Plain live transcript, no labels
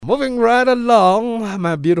Moving right along,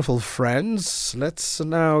 my beautiful friends, let's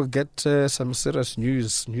now get some serious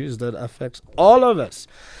news that affects all of us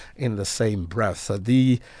in the same breath.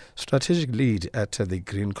 The strategic lead at the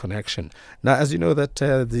Green Connection. Now, as you know, that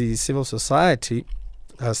the civil society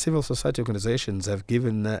organizations have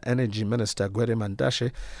given Energy Minister Gwede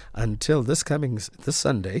Mantashe until this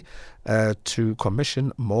Sunday to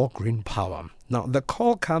commission more green power. Now, the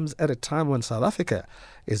call comes at a time when South Africa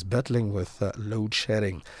is battling with load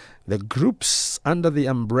shedding. The groups under the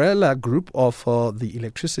umbrella group of the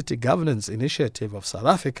Electricity Governance Initiative of South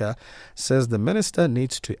Africa says the minister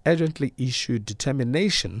needs to urgently issue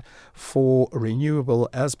determination for renewable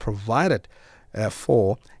as provided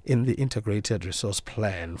for in the Integrated Resource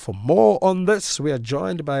Plan. For more on this, we are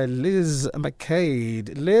joined by Liz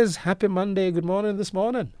McDaid. Liz, happy Monday. Good morning this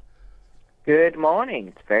morning. Good morning.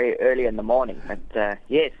 It's very early in the morning, but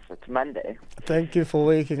yes, it's Monday. Thank you for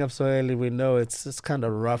waking up so early. We know it's kind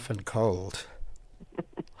of rough and cold.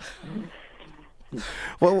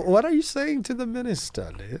 Well, what are you saying to the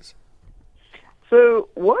minister, Liz? So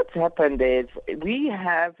what's happened is we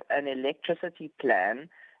have an electricity plan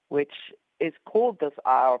which is called this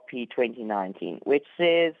IRP 2019, which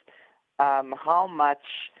says how much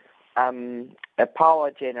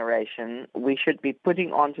power generation we should be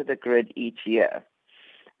putting onto the grid each year.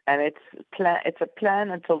 And it's a plan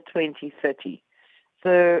until 2030.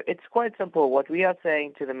 So it's quite simple. What we are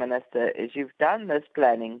saying to the minister is you've done this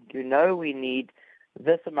planning. You know we need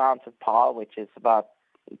this amount of power, which is about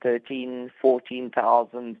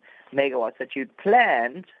 14,000 megawatts that you'd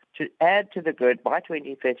planned to add to the grid by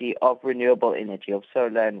 2030 of renewable energy, of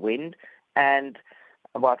solar and wind, and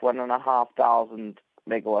about 1,500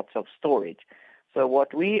 megawatts of storage. So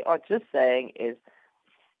what we are just saying is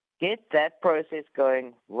get that process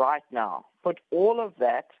going right now. Put all of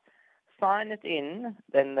that, sign it in,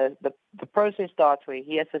 then the process starts where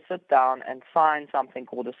he has to sit down and sign something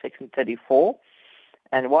called a Section 34.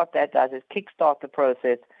 And what that does is kickstart the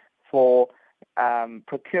process for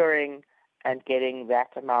procuring and getting that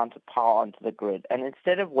amount of power onto the grid. And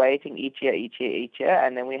instead of waiting each year,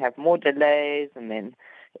 and then we have more delays, and then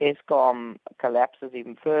Eskom collapses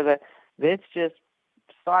even further, let's just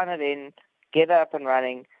sign it in, get up and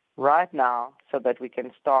running right now so that we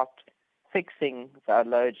can start fixing the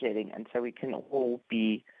load shedding and so we can all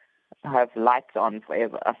have lights on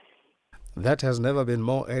forever. That has never been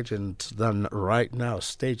more urgent than right now.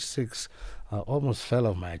 Stage 6, I almost fell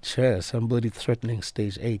off my chair. Somebody threatening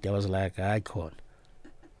stage 8. I was like, I can't.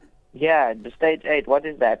 Yeah, the stage 8, what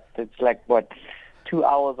is that? It's like, 2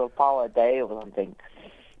 hours of power a day or something.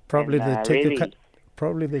 Probably And,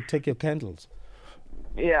 they take your candles.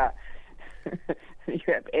 Yeah. You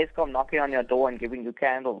have Eskom knocking on your door and giving you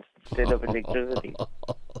candles instead of electricity.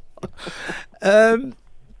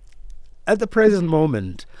 At the present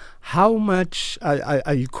moment, how much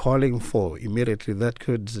are you calling for immediately that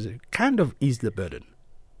could kind of ease the burden?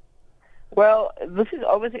 Well, this is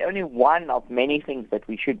obviously only one of many things that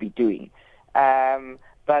we should be doing.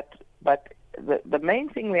 But the main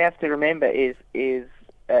thing we have to remember is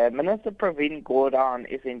Minister Pravin Gordhan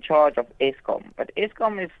is in charge of Eskom, but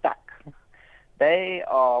Eskom is stuck. They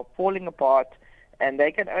are falling apart, and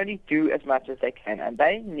they can only do as much as they can, and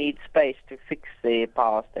they need space to fix their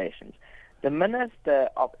power stations. The Minister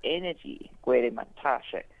of Energy, Gwede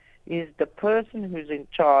Mantashe, is the person who's in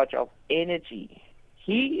charge of energy.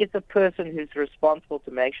 He is the person who's responsible to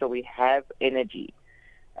make sure we have energy.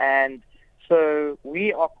 And so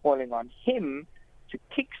we are calling on him to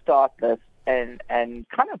kickstart this and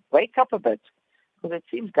kind of wake up a bit, because it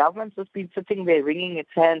seems government's just been sitting there wringing its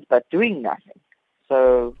hands but doing nothing.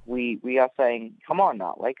 So we are saying, come on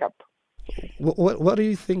now, wake up. What do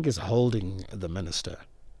you think is holding the minister?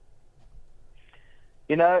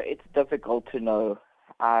 You know, it's difficult to know.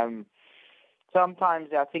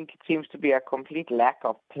 Sometimes I think it seems to be a complete lack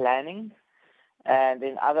of planning. And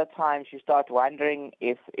then other times you start wondering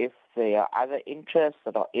if there are other interests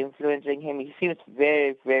that are influencing him. He seems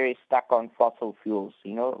very, very stuck on fossil fuels,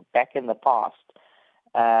 back in the past.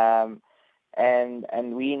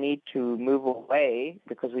 And we need to move away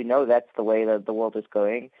because we know that's the way that the world is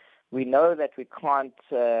going. We know that we can't,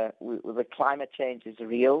 the climate change is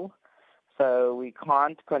real, so we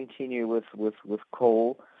can't continue with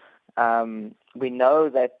coal. We know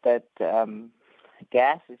that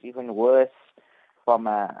gas is even worse from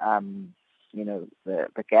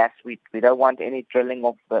the gas. We don't want any drilling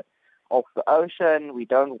of the ocean. We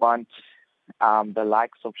don't want the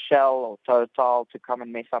likes of Shell or Total to come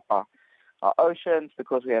and mess up our oceans,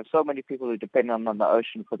 because we have so many people who depend on the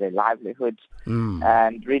ocean for their livelihoods.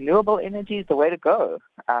 And renewable energy is the way to go.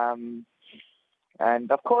 And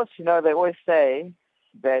of course, they always say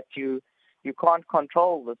that you can't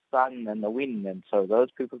control the sun and the wind, and so those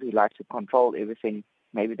people who like to control everything,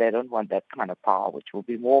 maybe they don't want that kind of power, which will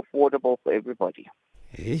be more affordable for everybody.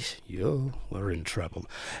 We're in trouble.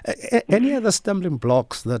 Any other stumbling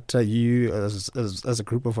blocks that you, as a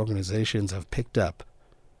group of organizations, have picked up?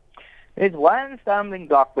 There's one stumbling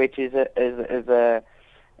block, which is a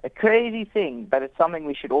crazy thing, but it's something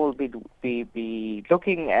we should all be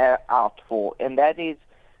looking out for, and that is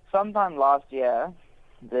sometime last year,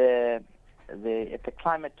 at the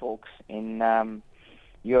climate talks in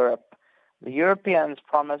Europe, the Europeans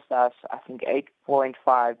promised us, I think,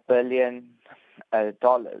 $8.5 billion,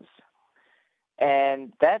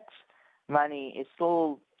 and that money is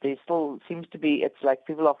there still seems to be, it's like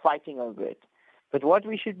people are fighting over it. But what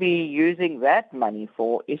we should be using that money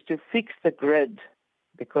for is to fix the grid,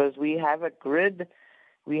 because we have a grid,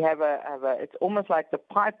 it's almost like the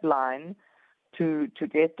pipeline to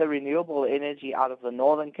get the renewable energy out of the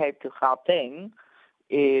Northern Cape to Gauteng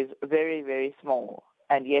is very, very small.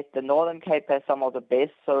 And yet the Northern Cape has some of the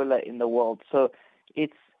best solar in the world. So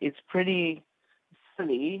it's pretty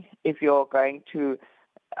silly if you're going to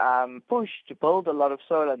push to build a lot of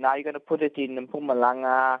solar. Now you're going to put it in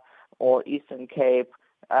Mpumalanga or Eastern Cape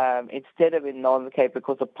instead of in Northern Cape,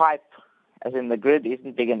 because the pipe, as in the grid,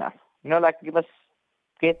 isn't big enough. You must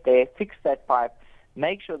get there, fix that pipe,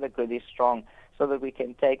 make sure the grid is strong so that we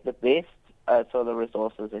can take the best solar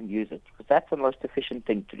resources and use it, because that's the most efficient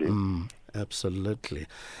thing to do. Absolutely.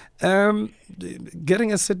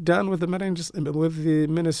 Getting a sit down with the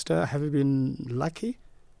minister, have you been lucky?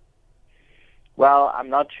 Well, I'm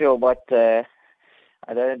not sure what.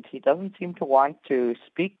 He doesn't seem to want to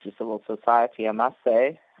speak to civil society, I must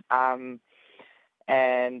say.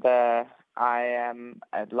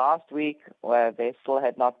 Last week, where there still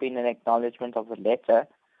had not been an acknowledgement of the letter,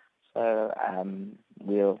 so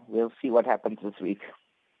we'll see what happens this week.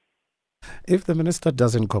 If the minister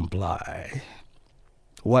doesn't comply,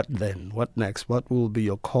 what then? What next? What will be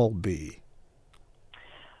your call be?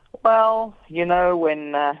 Well, when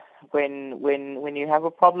you have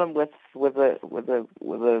a problem with a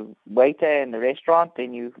waiter in the restaurant,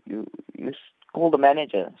 then you call the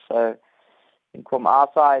manager. So, I think from our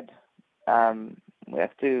side, we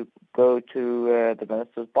have to go to the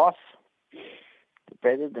minister's boss, the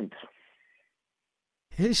president.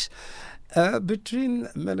 Yes. Between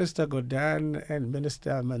Minister Gwede and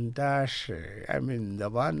Minister Mantashe, the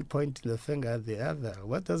one pointing the finger at the other,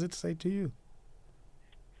 what does it say to you?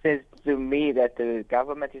 It says to me that the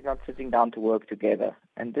government is not sitting down to work together.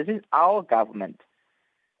 And this is our government.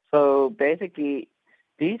 So basically,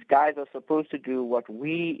 these guys are supposed to do what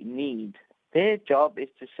we need. Their job is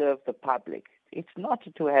to serve the public. It's not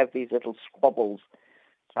to have these little squabbles,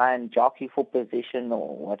 try and jockey for position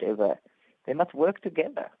or whatever. They must work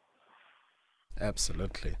together.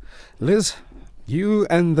 Absolutely. Liz, you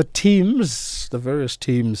and the teams, the various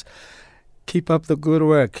teams, keep up the good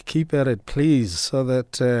work. Keep at it, please, so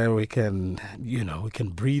that we can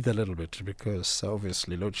breathe a little bit, because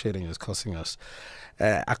obviously load shedding is costing us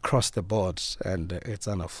across the board, and it's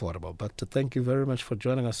unaffordable. But thank you very much for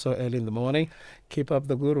joining us so early in the morning. Keep up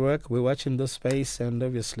the good work. We're watching this space, and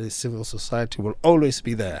obviously civil society will always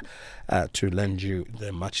be there to lend you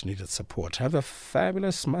the much needed support. Have a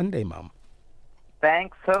fabulous Monday, Mum.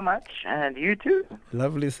 Thanks so much, and you too.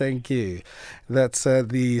 Lovely, thank you. That's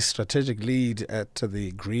the strategic lead at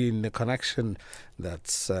the Green Connection.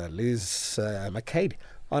 That's Liz McDaid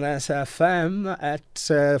on SFM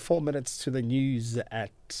at 4 minutes to the news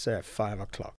at 5 o'clock.